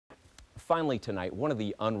Finally tonight, one of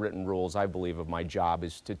the unwritten rules, I believe, of my job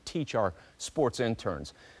is to teach our sports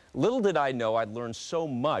interns. Little did I know I'd learn so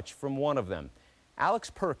much from one of them. Alex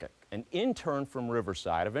Perkic, an intern from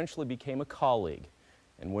Riverside, eventually became a colleague.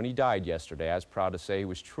 And when he died yesterday, I was proud to say he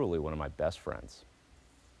was truly one of my best friends.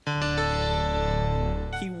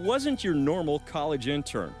 He wasn't your normal college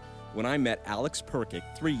intern. When I met Alex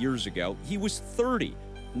Perkic 3 years ago, he was 30,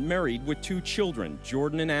 married with 2 children,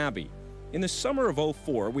 Jordan and Abby. In the summer of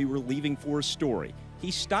 '04, we were leaving for a story.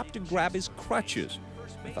 He stopped to grab his crutches.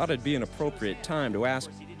 I thought it'd be an appropriate time to ask,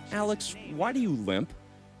 "Alex, why do you limp?"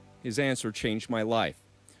 His answer changed my life.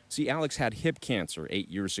 See, Alex had hip cancer 8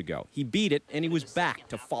 years ago. He beat it, and he was back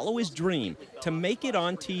to follow his dream, to make it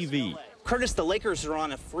on TV. Curtis, the Lakers are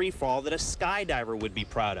on a free fall that a skydiver would be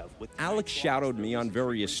proud of. Alex shadowed me on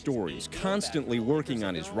various stories, constantly working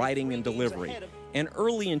on his writing and delivery. And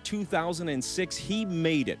early in 2006, he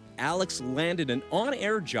made it. Alex landed an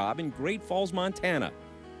on-air job in Great Falls, Montana.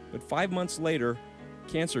 But 5 months later,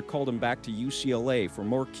 cancer called him back to UCLA for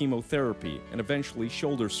more chemotherapy and eventually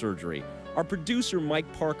shoulder surgery. Our producer,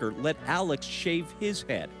 Mike Parker, let Alex shave his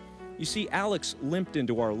head. You see, Alex limped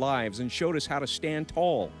into our lives and showed us how to stand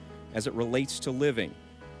tall as it relates to living.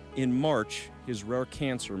 In March, his rare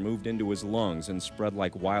cancer moved into his lungs and spread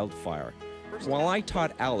like wildfire. While I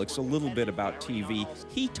taught Alex a little bit about TV,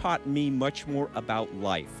 he taught me much more about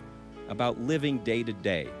life, about living day to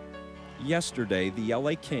day. Yesterday, the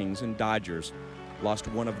LA Kings and Dodgers lost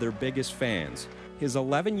one of their biggest fans. His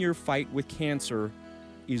 11-year fight with cancer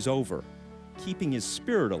is over. Keeping his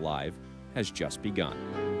spirit alive has just begun.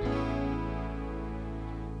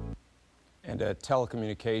 And a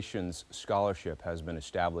telecommunications scholarship has been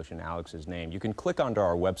established in Alex's name. You can click onto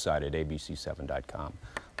our website at abc7.com.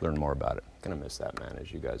 Learn more about it. Gonna miss that man,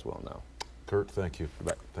 as you guys well know. Curt, thank you.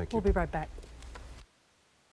 Bye. Thank you. We'll be right back.